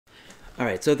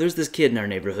Alright, so there's this kid in our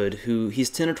neighborhood who, he's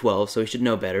 10 or 12, so he should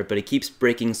know better, but he keeps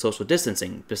breaking social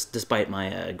distancing, despite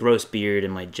my gross beard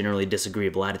and my generally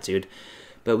disagreeable attitude.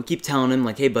 But we keep telling him,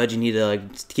 like, hey bud, you need to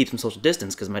keep some social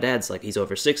distance, because my dad's, like, he's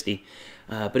over 60.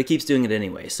 But he keeps doing it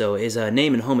anyway, so his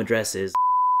name and home address is...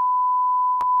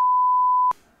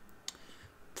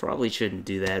 Probably shouldn't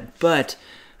do that, but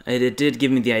it did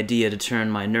give me the idea to turn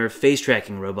my Nerf face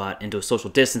tracking robot into a social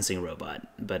distancing robot.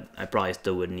 But I probably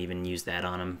still wouldn't even use that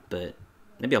on him, but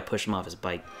maybe I'll push him off his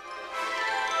bike.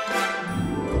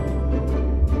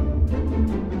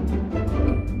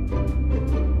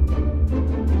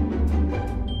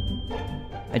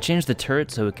 I changed the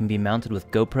turret so it can be mounted with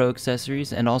GoPro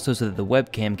accessories, and also so that the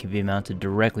webcam can be mounted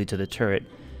directly to the turret,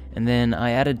 and then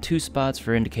I added 2 spots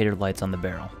for indicator lights on the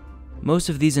barrel. Most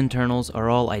of these internals are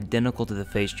all identical to the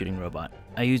face shooting robot.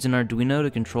 I used an Arduino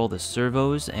to control the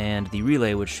servos and the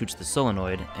relay which shoots the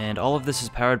solenoid, and all of this is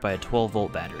powered by a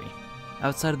 12-volt battery.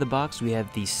 Outside of the box we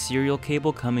have the serial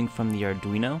cable coming from the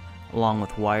Arduino, along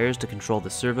with wires to control the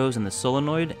servos and the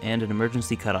solenoid, and an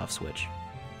emergency cutoff switch.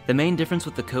 The main difference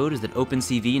with the code is that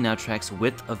OpenCV now tracks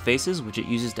width of faces, which it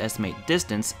uses to estimate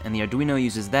distance, and the Arduino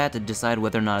uses that to decide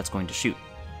whether or not it's going to shoot.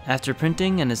 After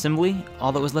printing and assembly,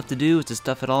 all that was left to do was to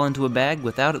stuff it all into a bag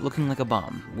without it looking like a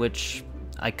bomb, which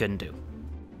I couldn't do.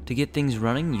 To get things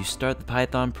running, you start the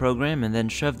Python program and then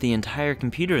shove the entire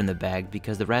computer in the bag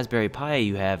because the Raspberry Pi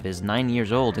you have is 9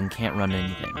 years old and can't run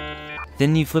anything.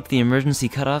 Then you flip the emergency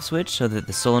cutoff switch so that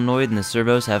the solenoid and the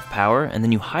servos have power, and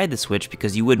then you hide the switch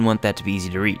because you wouldn't want that to be easy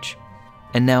to reach.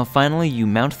 And now finally you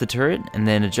mount the turret and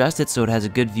then adjust it so it has a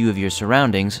good view of your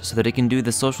surroundings so that it can do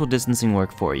the social distancing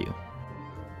work for you.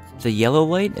 The yellow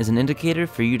light is an indicator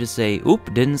for you to say,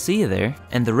 "Oop, didn't see you there,"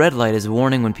 and the red light is a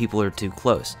warning when people are too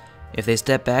close. If they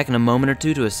step back in a moment or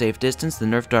two to a safe distance, the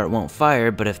Nerf dart won't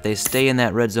fire, but if they stay in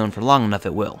that red zone for long enough,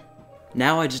 it will.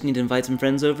 Now I just need to invite some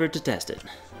friends over to test it.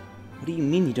 What do you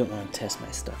mean you don't want to test my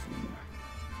stuff anymore?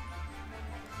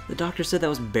 The doctor said that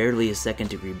was barely a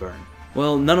second-degree burn.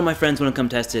 Well, none of my friends want to come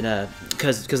test it,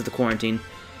 because of the quarantine,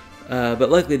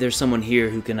 but luckily there's someone here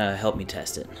who can help me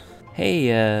test it.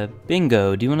 Hey,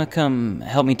 Bingo, do you want to come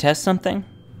help me test something?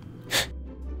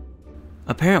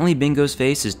 Apparently Bingo's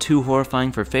face is too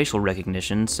horrifying for facial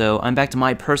recognition, so I'm back to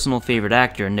my personal favorite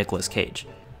actor, Nicolas Cage.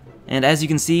 And as you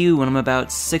can see, when I'm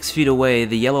about 6 feet away,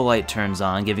 the yellow light turns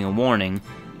on, giving a warning,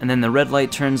 and then the red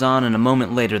light turns on, and a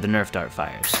moment later the Nerf dart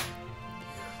fires.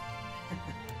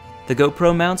 The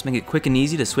Gopro Mounts make it quick and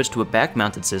easy to switch to a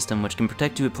back-mounted system which can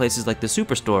protect you at places like the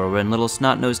Superstore when little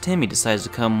snot-nosed Timmy decides to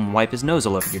come wipe his nose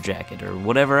all over your jacket, or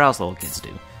whatever else little kids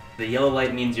do. The yellow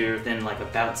light means you're within like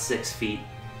about 6 feet,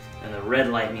 and the red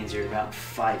light means you're about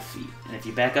 5 feet. And if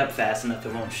you back up fast enough,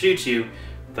 it won't shoot you,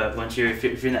 but if you're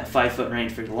in that 5-foot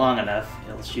range for long enough,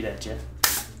 it'll shoot at you.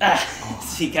 Ah!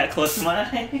 So you got close to my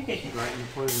eye. Right in the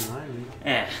poison ivy.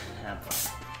 Yeah, that's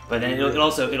fine. But then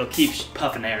it'll keep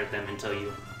puffing air at them until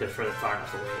they're far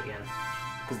enough away again.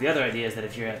 Because the other idea is that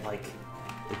if you're at like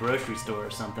the grocery store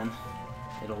or something,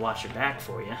 it'll watch your back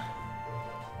for you.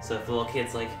 So if the little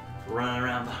kid's like running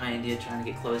around behind you, trying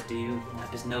to get close to you, wipe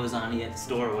his nose on you at the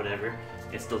store or whatever,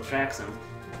 it still tracks him.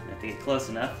 And if they get close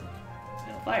enough,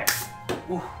 it'll fire.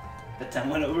 Ooh, that time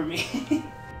went over me. There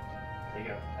you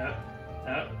go. Up,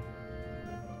 up.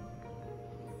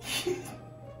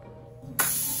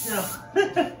 No.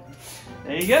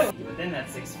 There you go. Within that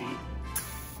 6 feet,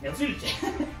 it'll shoot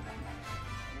at you.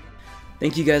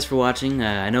 Thank you guys for watching.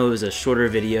 I know it was a shorter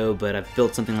video, but I've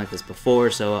built something like this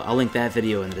before, so I'll link that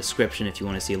video in the description if you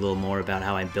want to see a little more about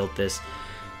how I built this.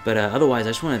 But otherwise, I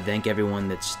just want to thank everyone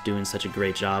that's doing such a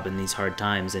great job in these hard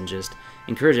times, and just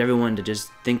encourage everyone to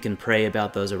just think and pray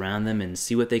about those around them and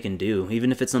see what they can do.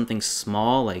 Even if it's something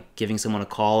small, like giving someone a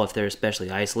call if they're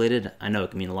especially isolated, I know it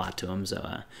can mean a lot to them. So,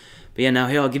 but yeah, now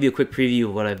here I'll give you a quick preview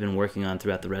of what I've been working on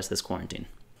throughout the rest of this quarantine.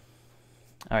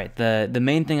 Alright, the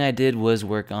main thing I did was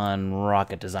work on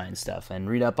rocket design stuff and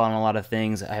read up on a lot of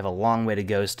things. I have a long way to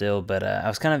go still, but I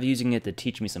was kind of using it to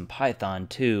teach me some Python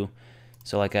too.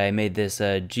 So like I made this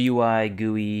GUI,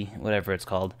 GUI, whatever it's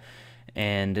called,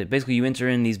 and basically you enter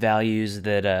in these values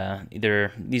that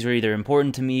these are either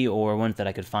important to me or ones that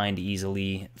I could find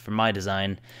easily for my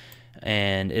design,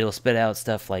 and it'll spit out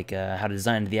stuff like how to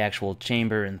design the actual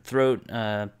chamber and throat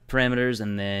parameters,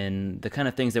 and then the kind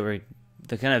of things that were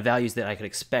the kind of values that I could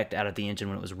expect out of the engine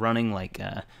when it was running, like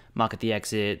Mach at the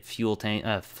exit, fuel tank,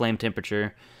 flame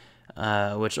temperature,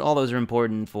 which all those are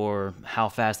important for how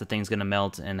fast the thing's going to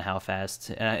melt and how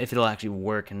fast, if it'll actually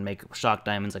work and make shock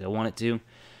diamonds like I want it to.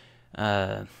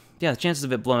 Yeah, the chances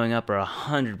of it blowing up are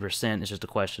 100%. It's just a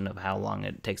question of how long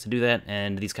it takes to do that,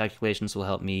 and these calculations will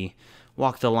help me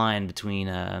walk the line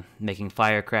between making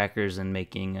firecrackers and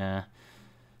making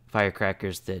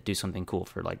firecrackers that do something cool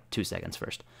for like 2 seconds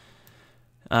first.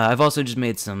 I've also just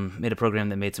made a program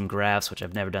that made some graphs, which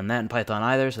I've never done that in Python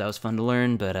either, so that was fun to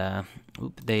learn. But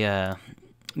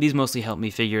these mostly help me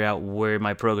figure out where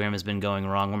my program has been going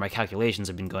wrong, where my calculations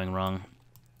have been going wrong.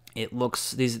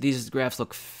 These graphs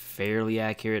look fairly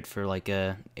accurate for like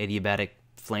a adiabatic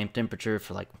flame temperature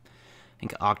for like, I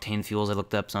think octane fuels. I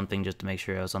looked up something just to make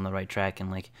sure I was on the right track,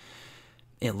 and like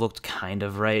it looked kind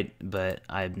of right, but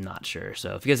I'm not sure.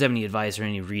 So if you guys have any advice or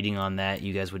any reading on that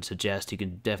you guys would suggest, you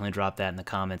could definitely drop that in the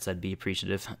comments. I'd be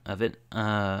appreciative of it.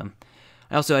 I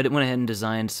went ahead and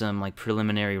designed some like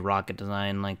preliminary rocket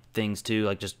design like things too,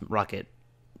 like just rocket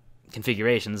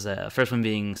configurations. First one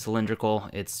being cylindrical.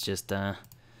 It's just a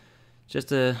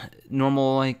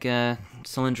normal like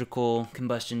cylindrical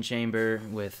combustion chamber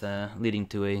with leading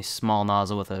to a small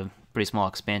nozzle with a pretty small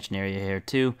expansion area here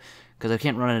too, because I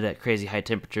can't run it at crazy high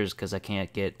temperatures because I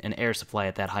can't get an air supply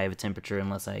at that high of a temperature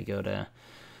unless I go to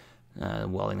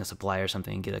welding the supply or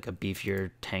something and get like a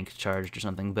beefier tank charged or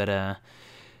something. But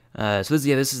so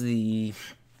this is the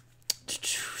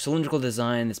cylindrical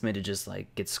design. It's made to just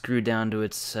like get screwed down to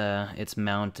its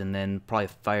mount and then probably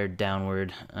fired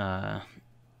downward.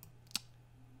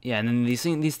 Yeah, and then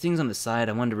these things on the side,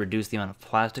 I wanted to reduce the amount of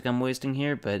plastic I'm wasting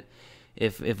here, but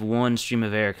if one stream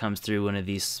of air comes through one of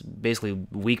these basically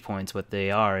weak points, what they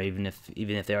are, even if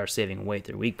they are saving weight,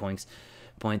 they're weak points.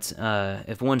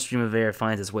 If one stream of air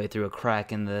finds its way through a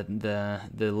crack in the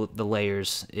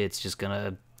layers, it's just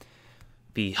gonna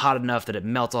be hot enough that it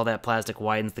melts all that plastic,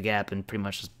 widens the gap, and pretty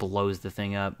much just blows the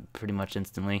thing up pretty much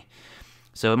instantly.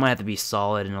 So it might have to be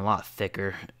solid and a lot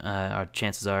thicker, our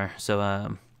chances are.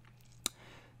 So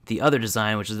the other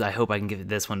design, which is I hope I can get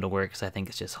this one to work because I think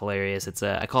it's just hilarious. It's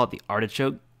I call it the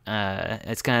artichoke.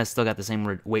 It's kind of still got the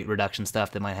same weight reduction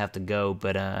stuff that might have to go,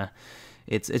 but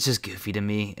it's just goofy to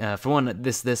me. For one,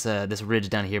 this ridge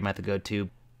down here might have to go too.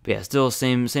 But yeah, still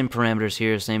same parameters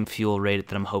here, same fuel rate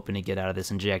that I'm hoping to get out of this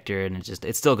injector, and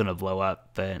it's still gonna blow up,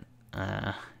 but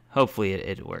hopefully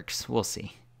it works. We'll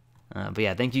see. But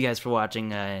yeah, thank you guys for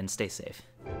watching and stay safe.